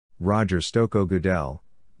Roger Stokoe Goodell,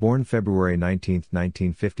 born February 19,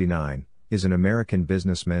 1959, is an American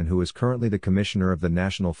businessman who is currently the Commissioner of the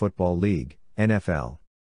National Football League, NFL.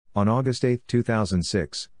 On August 8,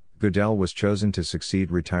 2006, Goodell was chosen to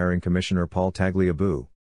succeed retiring Commissioner Paul Tagliabue.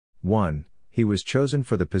 1. He was chosen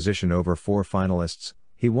for the position over 4 finalists.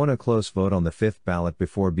 He won a close vote on the 5th ballot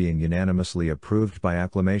before being unanimously approved by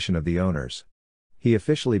acclamation of the owners. He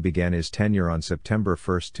officially began his tenure on September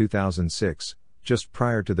 1, 2006, just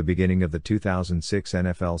prior to the beginning of the 2006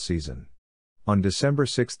 NFL season. On December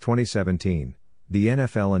 6, 2017, the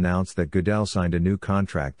NFL announced that Goodell signed a new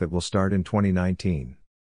contract that will start in 2019.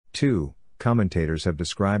 2. Commentators have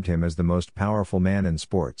described him as the most powerful man in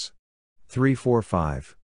sports.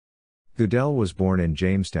 345. Goodell was born in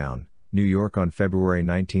Jamestown, New York on February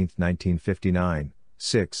 19, 1959,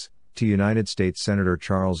 6, to United States Senator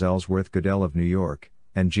Charles Ellsworth Goodell of New York,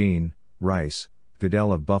 and Jean Rice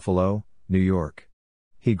Goodell of Buffalo, New York.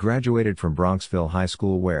 He graduated from Bronxville High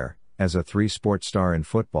School where, as a 3-sport star in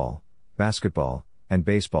football, basketball, and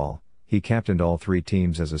baseball, he captained all 3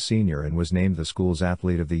 teams as a senior and was named the school's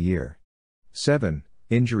Athlete of the Year. 7.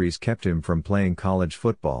 Injuries kept him from playing college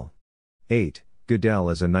football. 8. Goodell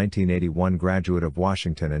is a 1981 graduate of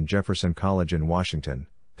Washington and Jefferson College in Washington,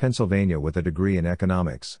 Pennsylvania with a degree in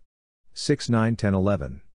economics. 6, 9, 10,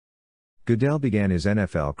 11. Goodell began his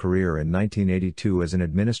NFL career in 1982 as an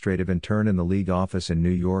administrative intern in the league office in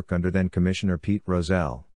New York under then-Commissioner Pete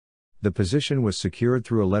Rozelle. The position was secured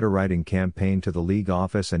through a letter-writing campaign to the league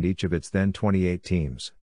office and each of its then 28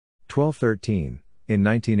 teams. 12-13. In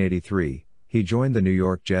 1983, he joined the New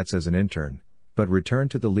York Jets as an intern, but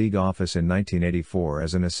returned to the league office in 1984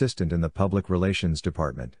 as an assistant in the Public Relations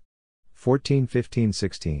Department.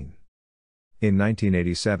 14-15-16. In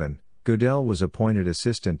 1987, Goodell was appointed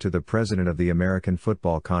assistant to the president of the American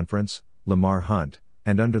Football Conference, Lamar Hunt,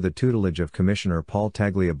 and under the tutelage of Commissioner Paul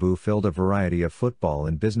Tagliabue filled a variety of football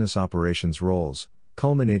and business operations roles,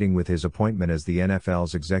 culminating with his appointment as the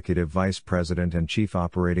NFL's executive vice president and chief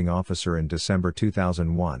operating officer in December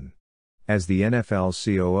 2001. As the NFL's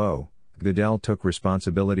COO, Goodell took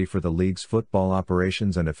responsibility for the league's football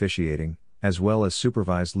operations and officiating, as well as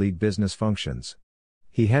supervised league business functions.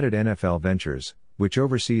 He headed NFL Ventures, which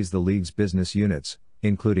oversees the league's business units,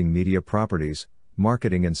 including media properties,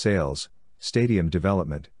 marketing and sales, stadium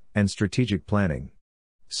development, and strategic planning.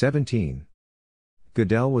 17.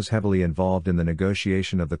 Goodell was heavily involved in the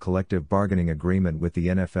negotiation of the collective bargaining agreement with the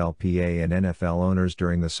NFLPA and NFL owners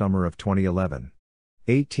during the summer of 2011.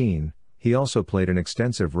 18. He also played an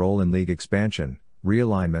extensive role in league expansion,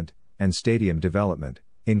 realignment, and stadium development,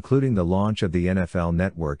 including the launch of the NFL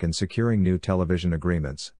Network and securing new television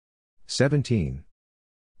agreements. 17.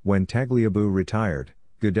 When Tagliabue retired,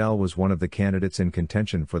 Goodell was one of the candidates in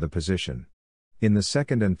contention for the position. In the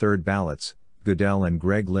second and third ballots, Goodell and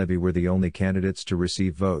Greg Levy were the only candidates to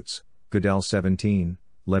receive votes, Goodell 17,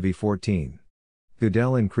 Levy 14.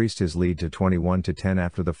 Goodell increased his lead to 21-10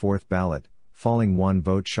 after the fourth ballot, falling 1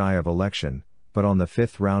 vote shy of election, but on the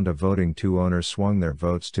 5th round of voting 2 owners swung their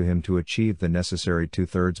votes to him to achieve the necessary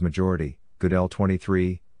 2/3 majority, Goodell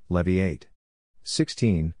 23, Levy 8.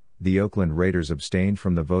 16. The Oakland Raiders abstained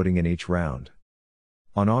from the voting in each round.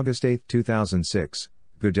 On August 8, 2006,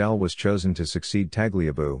 Goodell was chosen to succeed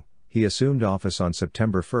Tagliabue. He assumed office on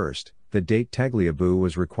September 1, the date Tagliabue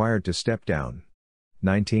was required to step down.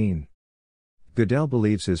 19. Goodell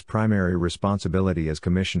believes his primary responsibility as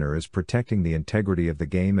commissioner is protecting the integrity of the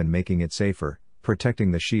game and making it safer,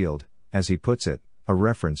 protecting the shield, as he puts it, a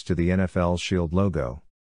reference to the NFL's shield logo.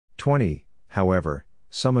 20. However,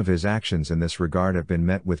 some of his actions in this regard have been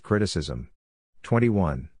met with criticism.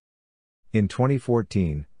 21. In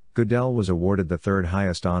 2014, Goodell was awarded the 3rd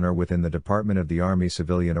highest honor within the Department of the Army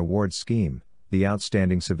Civilian Awards Scheme, the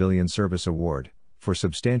Outstanding Civilian Service Award, for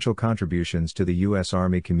substantial contributions to the U.S.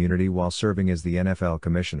 Army community while serving as the NFL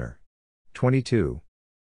Commissioner. 22.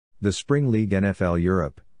 The Spring League NFL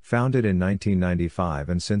Europe, founded in 1995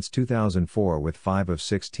 and since 2004 with 5 of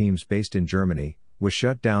 6 teams based in Germany, was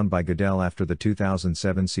shut down by Goodell after the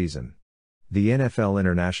 2007 season. The NFL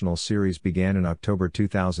International Series began in October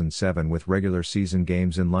 2007 with regular season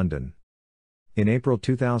games in London. In April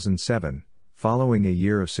 2007, following a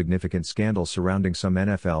year of significant scandal surrounding some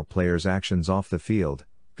NFL players' actions off the field,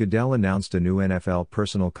 Goodell announced a new NFL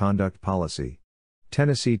personal conduct policy.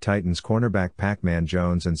 Tennessee Titans cornerback Pac-Man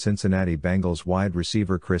Jones and Cincinnati Bengals wide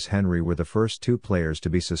receiver Chris Henry were the first 2 players to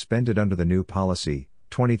be suspended under the new policy.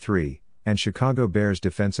 23, and Chicago Bears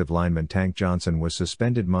defensive lineman Tank Johnson was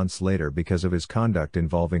suspended months later because of his conduct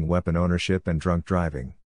involving weapon ownership and drunk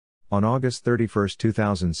driving. On August 31,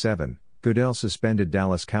 2007, Goodell suspended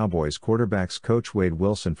Dallas Cowboys quarterbacks coach Wade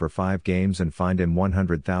Wilson for 5 games and fined him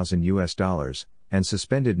 $100,000, and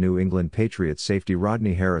suspended New England Patriots safety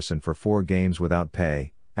Rodney Harrison for 4 games without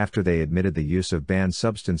pay, after they admitted the use of banned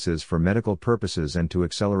substances for medical purposes and to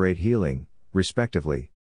accelerate healing,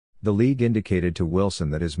 respectively. The league indicated to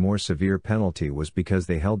Wilson that his more severe penalty was because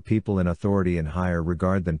they held people in authority in higher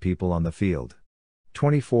regard than people on the field.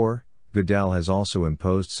 24. Goodell has also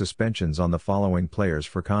imposed suspensions on the following players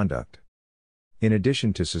for conduct. In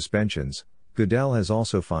addition to suspensions, Goodell has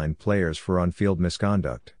also fined players for on-field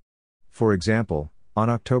misconduct. For example, on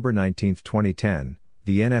October 19, 2010,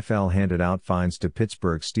 the NFL handed out fines to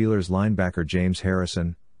Pittsburgh Steelers linebacker James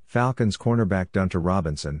Harrison, Falcons cornerback Dunta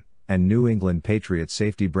Robinson, and New England Patriots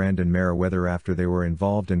safety Brandon Merriweather after they were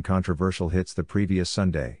involved in controversial hits the previous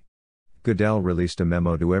Sunday. Goodell released a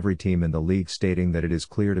memo to every team in the league stating that it is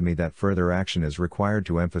clear to me that further action is required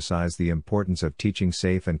to emphasize the importance of teaching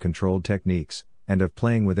safe and controlled techniques, and of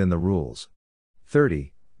playing within the rules.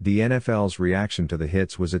 30. The NFL's reaction to the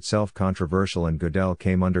hits was itself controversial, and Goodell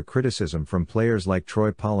came under criticism from players like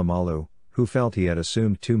Troy Polamalu, who felt he had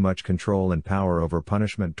assumed too much control and power over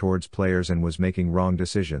punishment towards players and was making wrong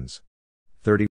decisions. 30.